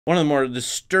One of the more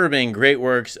disturbing great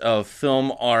works of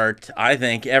film art, I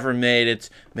think, ever made. It's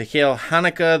Michael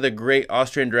Haneke, the great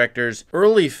Austrian director's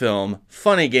early film,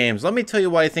 Funny Games. Let me tell you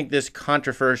why I think this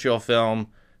controversial film,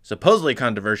 supposedly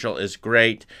controversial, is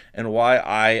great, and why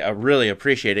I really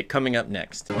appreciate it, coming up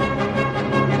next.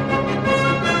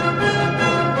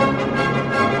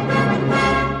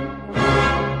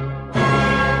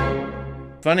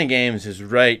 Funny Games is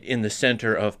right in the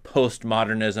center of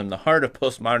postmodernism, the heart of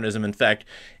postmodernism. In fact,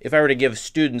 if I were to give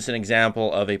students an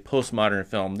example of a postmodern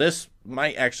film, this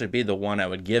might actually be the one I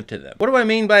would give to them. What do I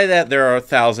mean by that? There are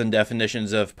 1,000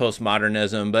 definitions of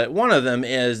postmodernism, but one of them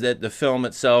is that the film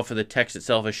itself or the text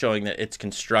itself is showing that it's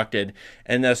constructed,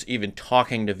 and thus even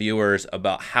talking to viewers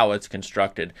about how it's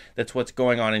constructed. That's what's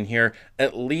going on in here,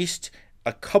 at least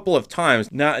a couple of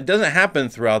times. Now, it doesn't happen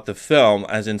throughout the film,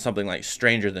 as in something like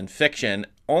Stranger Than Fiction,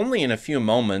 only in a few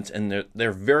moments, and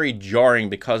they're very jarring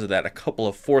because of that. A couple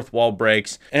of fourth wall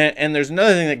breaks. And there's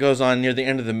another thing that goes on near the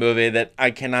end of the movie that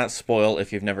I cannot spoil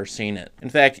if you've never seen it. In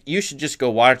fact, you should just go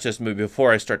watch this movie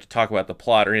before I start to talk about the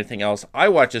plot or anything else. I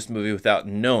watched this movie without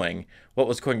knowing what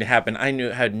was going to happen. I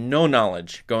had no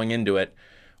knowledge going into it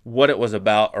what it was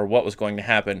about or what was going to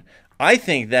happen. I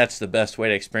think that's the best way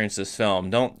to experience this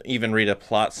film. Don't even read a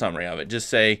plot summary of it. Just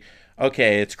say,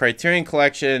 okay, it's Criterion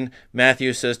Collection.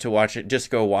 Matthew says to watch it.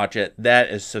 Just go watch it. That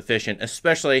is sufficient,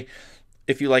 especially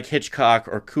if you like Hitchcock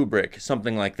or Kubrick,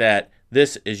 something like that.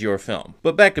 This is your film.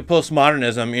 But back to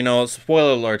postmodernism, you know,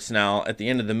 spoiler alerts now. At the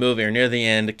end of the movie or near the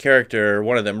end, a character,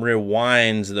 one of them,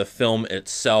 rewinds the film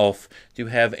itself to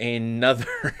have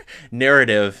another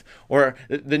narrative, or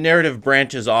the narrative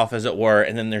branches off, as it were,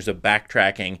 and then there's a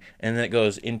backtracking, and then it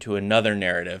goes into another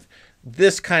narrative.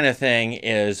 This kind of thing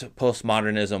is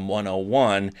postmodernism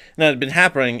 101. Now, it's been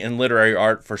happening in literary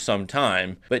art for some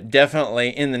time, but definitely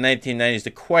in the 1990s,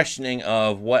 the questioning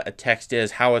of what a text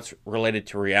is, how it's related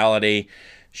to reality,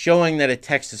 showing that a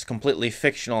text is completely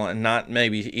fictional and not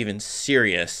maybe even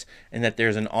serious, and that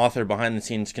there's an author behind the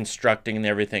scenes constructing and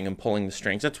everything and pulling the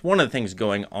strings. That's one of the things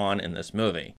going on in this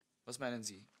movie. Was meinen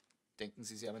Sie? Denken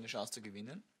Sie, Sie haben eine Chance zu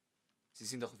gewinnen? Sie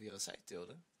sind doch auf Ihrer Seite,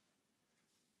 oder?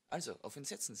 Also, auf wen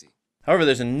setzen Sie? However,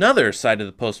 there's another side of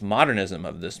the postmodernism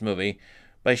of this movie.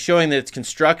 By showing that it's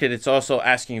constructed, it's also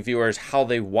asking viewers how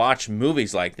they watch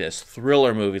movies like this,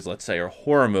 thriller movies, let's say, or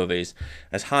horror movies.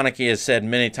 As Haneke has said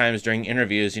many times during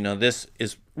interviews, you know, this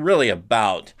is really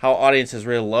about how audiences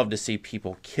really love to see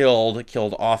people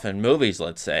killed off in movies,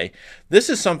 let's say. This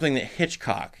is something that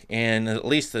Hitchcock, in at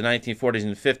least the 1940s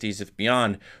and 50s, if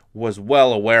beyond, was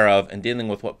well aware of and dealing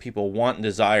with what people want and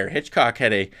desire. Hitchcock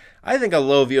had I think, a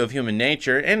low view of human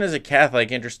nature, and as a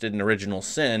Catholic interested in original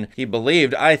sin, he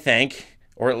believed, I think,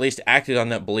 or at least acted on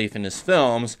that belief in his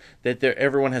films, that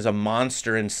everyone has a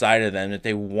monster inside of them, that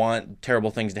they want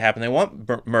terrible things to happen. They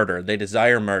want murder. They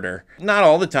desire murder. Not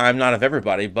all the time, not of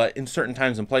everybody, but in certain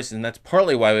times and places, and that's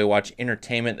partly why we watch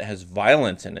entertainment that has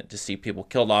violence in it, to see people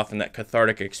killed off in that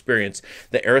cathartic experience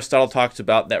that Aristotle talks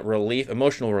about, that relief,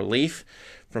 emotional relief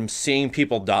from seeing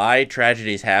people die,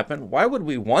 tragedies happen. Why would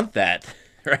we want that?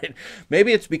 Right?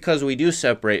 Maybe it's because we do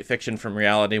separate fiction from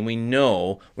reality, and we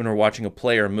know when we're watching a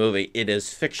play or a movie it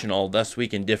is fictional, thus we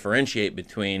can differentiate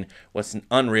between what's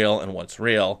unreal and what's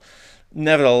real.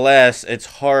 Nevertheless, it's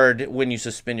hard when you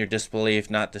suspend your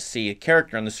disbelief not to see a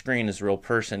character on the screen as a real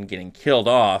person getting killed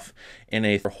off in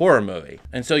a horror movie.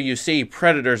 And so you see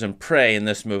predators and prey in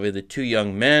this movie. The two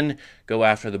young men go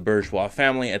after the bourgeois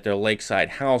family at their lakeside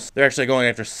house. They're actually going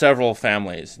after several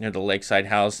families near the lakeside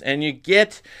house, and you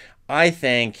get, I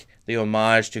think, the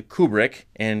homage to Kubrick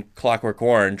and Clockwork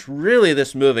Orange. Really,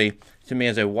 this movie, to me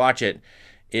as I watch it,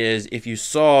 is if you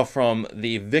saw from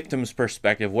the victim's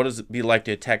perspective, what does it be like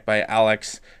to be attacked by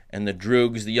Alex and the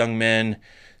Droogs, the young men,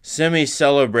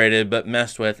 semi-celebrated but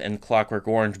messed with in Clockwork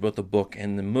Orange, both the book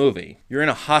and the movie. You're in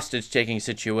a hostage-taking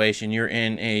situation. You're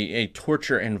in a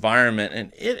torture environment,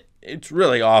 and it's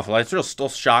really awful. It's still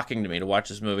shocking to me to watch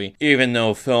this movie, even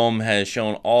though film has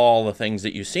shown all the things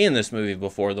that you see in this movie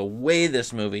before. The way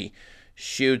this movie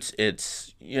shoots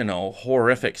its,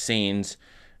 horrific scenes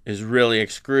is really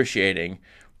excruciating.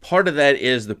 Part of that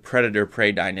is the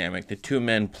predator-prey dynamic, the two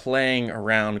men playing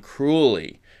around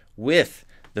cruelly with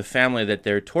the family that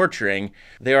they're torturing.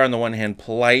 They are, on the one hand,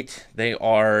 polite. They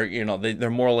are,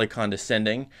 they're morally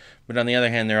condescending, but on the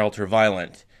other hand, they're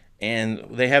ultra-violent. And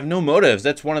they have no motives.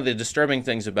 That's one of the disturbing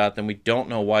things about them. We don't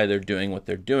know why they're doing what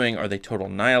they're doing. Are they total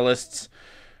nihilists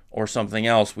or something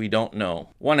else? We don't know.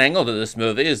 One angle to this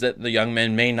movie is that the young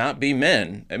men may not be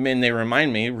men. I mean, they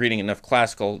remind me, reading enough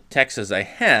classical texts as I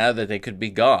have, that they could be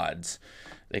gods.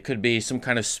 They could be some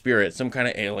kind of spirit, some kind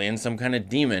of alien, some kind of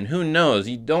demon. Who knows?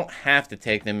 You don't have to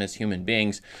take them as human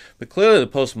beings. But clearly the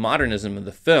postmodernism of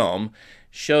the film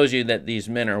shows you that these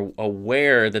men are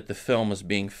aware that the film is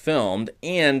being filmed,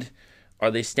 and are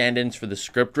they stand-ins for the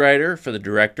scriptwriter, for the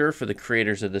director, for the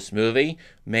creators of this movie?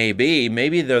 Maybe.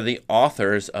 Maybe they're the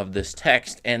authors of this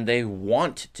text and they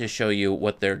want to show you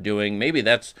what they're doing. Maybe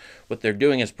that's what they're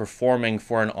doing, is performing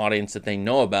for an audience that they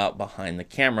know about behind the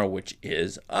camera, which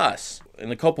is us.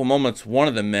 In a couple moments, one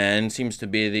of the men seems to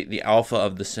be the alpha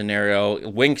of the scenario,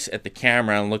 winks at the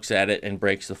camera and looks at it and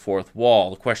breaks the fourth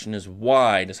wall. The question is,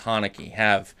 why does Haneke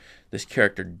have this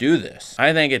character do this?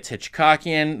 I think it's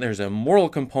Hitchcockian. There's a moral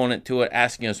component to it,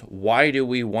 asking us, why do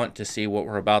we want to see what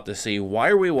we're about to see? Why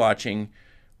are we watching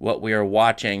what we are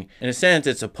watching? In a sense,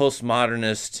 it's a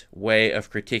postmodernist way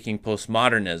of critiquing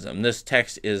postmodernism. This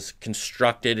text is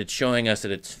constructed. It's showing us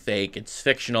that it's fake, it's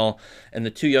fictional, and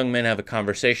the two young men have a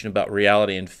conversation about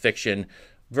reality and fiction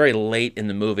very late in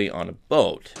the movie on a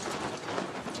boat.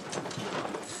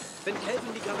 Wenn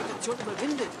Kelvin die Gravitation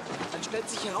überwindet, dann stellt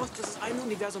sich heraus, dass das eine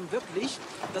Universum wirklich,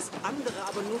 das andere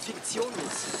aber nur Fiktion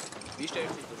ist. Wie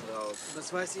stellt sich das raus?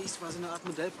 Was weiß ich, es war so eine Art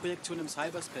Modellprojektion im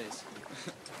Cyberspace.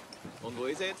 Und wo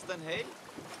ist er jetzt dann Held?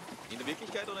 In der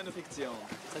Wirklichkeit oder in der Fiktion?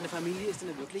 Seine Familie ist in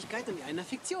der Wirklichkeit und die eine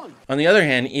Fiktion. On the other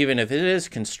hand, even if it is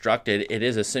constructed, it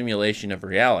is a simulation of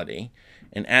reality.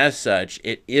 And as such,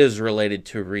 it is related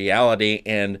to reality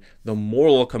and the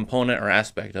moral component or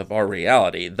aspect of our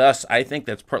reality. Thus, I think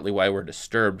that's partly why we're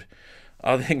disturbed.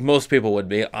 I think most people would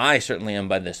be. I certainly am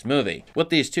by this movie. What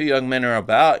these two young men are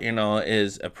about,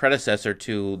 is a predecessor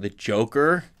to the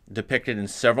Joker, depicted in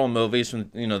several movies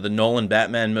from, the Nolan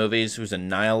Batman movies, who's a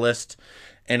nihilist,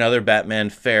 and other Batman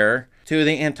fare, to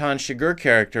the Anton Chigurh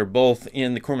character, both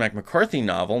in the Cormac McCarthy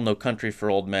novel, No Country for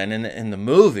Old Men, and in the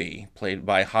movie, played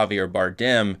by Javier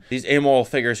Bardem. These amoral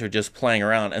figures are just playing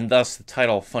around, and thus the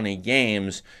title Funny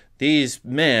Games. These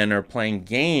men are playing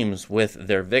games with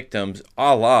their victims,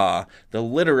 a la the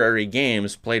literary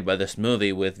games played by this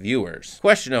movie with viewers. The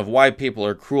question of why people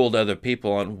are cruel to other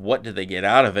people and what do they get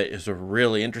out of it is a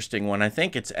really interesting one. I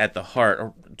think it's at the heart,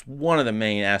 or it's one of the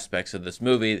main aspects of this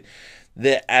movie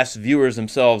that asks viewers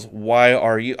themselves, why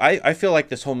are you... I feel like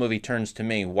this whole movie turns to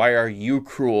me. Why are you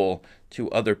cruel to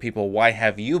other people? Why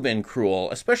have you been cruel,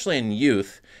 especially in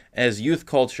youth, as youth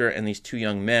culture and these two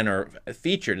young men are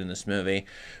featured in this movie?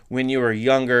 When you were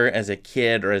younger, as a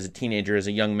kid or as a teenager, as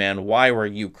a young man, why were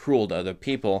you cruel to other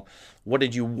people? What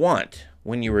did you want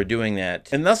when you were doing that?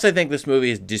 And thus I think this movie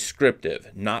is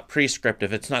descriptive, not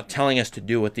prescriptive. It's not telling us to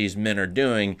do what these men are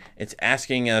doing. It's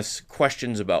asking us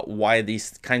questions about why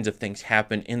these kinds of things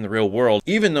happen in the real world,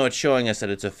 even though it's showing us that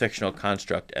it's a fictional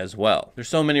construct as well. There's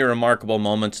so many remarkable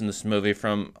moments in this movie.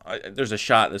 There's a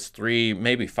shot that's 3,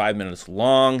 maybe 5 minutes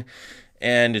long,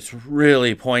 and it's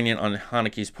really poignant on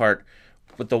Haneke's part.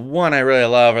 But the one I really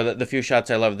love, or the few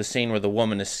shots I love, the scene where the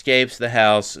woman escapes the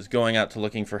house, is going out to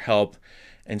looking for help,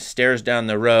 and stares down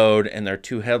the road, and there are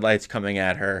 2 headlights coming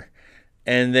at her.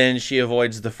 And then she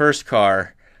avoids the first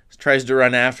car, tries to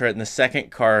run after it, and the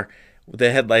second car,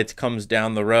 the headlights comes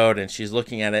down the road, and she's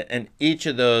looking at it. And each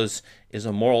of those is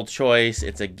a moral choice.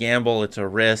 It's a gamble. It's a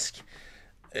risk.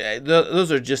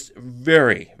 Those are just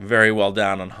very, very well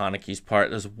done on Haneke's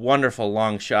part. Those wonderful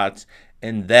long shots.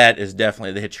 And that is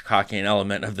definitely the Hitchcockian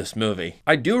element of this movie.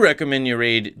 I do recommend you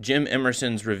read Jim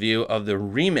Emerson's review of the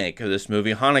remake of this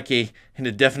movie. Haneke, in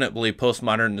a definitely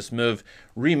postmodernist move,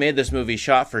 remade this movie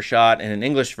shot for shot in an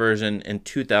English version in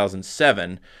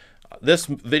 2007. This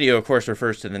video, of course,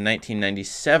 refers to the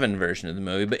 1997 version of the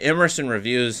movie, but Emerson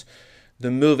reviews the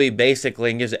movie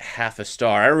basically and gives it half a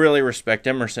star. I really respect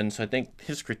Emerson, so I think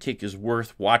his critique is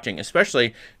worth watching.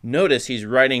 Especially, notice he's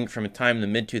writing from a time in the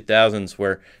mid-2000s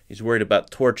where he's worried about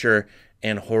torture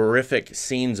and horrific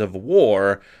scenes of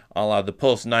war, a la the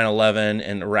post-9/11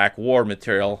 and Iraq War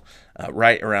material,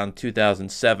 right around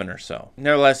 2007 or so.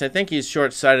 Nevertheless, I think he's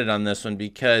short-sighted on this one,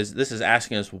 because this is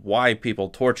asking us why people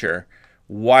torture,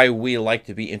 why we like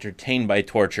to be entertained by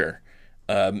torture.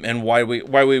 And why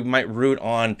we might root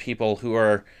on people who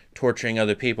are torturing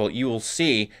other people. You will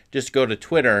see, just go to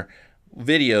Twitter,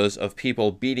 videos of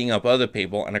people beating up other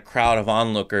people and a crowd of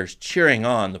onlookers cheering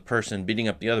on the person beating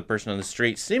up the other person on the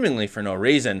street, seemingly for no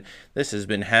reason. This has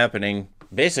been happening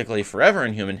basically forever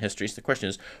in human history. So the question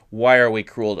is, why are we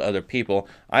cruel to other people?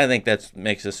 I think that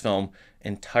makes this film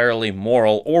entirely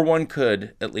moral, or one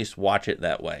could at least watch it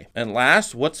that way. And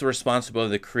last, what's the responsibility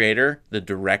of the creator, the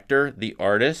director, the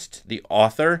artist, the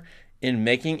author in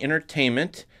making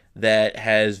entertainment that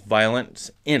has violence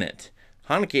in it?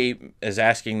 Haneke is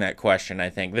asking that question,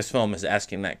 I think. This film is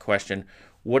asking that question.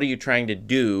 What are you trying to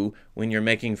do when you're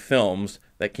making films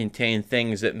that contain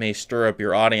things that may stir up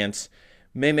your audience,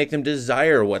 may make them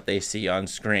desire what they see on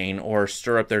screen or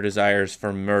stir up their desires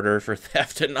for murder, for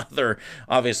theft, and other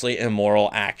obviously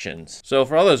immoral actions. So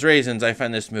for all those reasons, I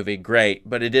find this movie great,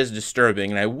 but it is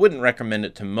disturbing, and I wouldn't recommend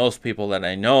it to most people that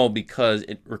I know because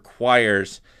it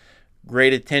requires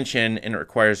great attention and it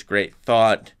requires great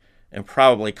thought and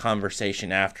probably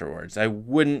conversation afterwards. I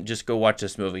wouldn't just go watch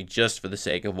this movie just for the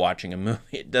sake of watching a movie.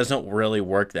 It doesn't really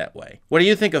work that way. What do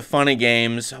you think of Funny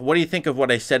Games? What do you think of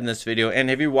what I said in this video? And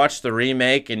have you watched the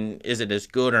remake, and is it as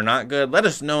good or not good? Let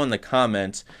us know in the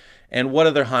comments. And what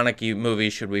other Haneke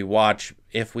movies should we watch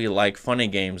if we like Funny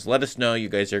Games? Let us know. You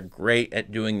guys are great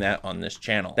at doing that on this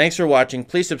channel. Thanks for watching.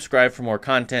 Please subscribe for more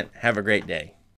content. Have a great day.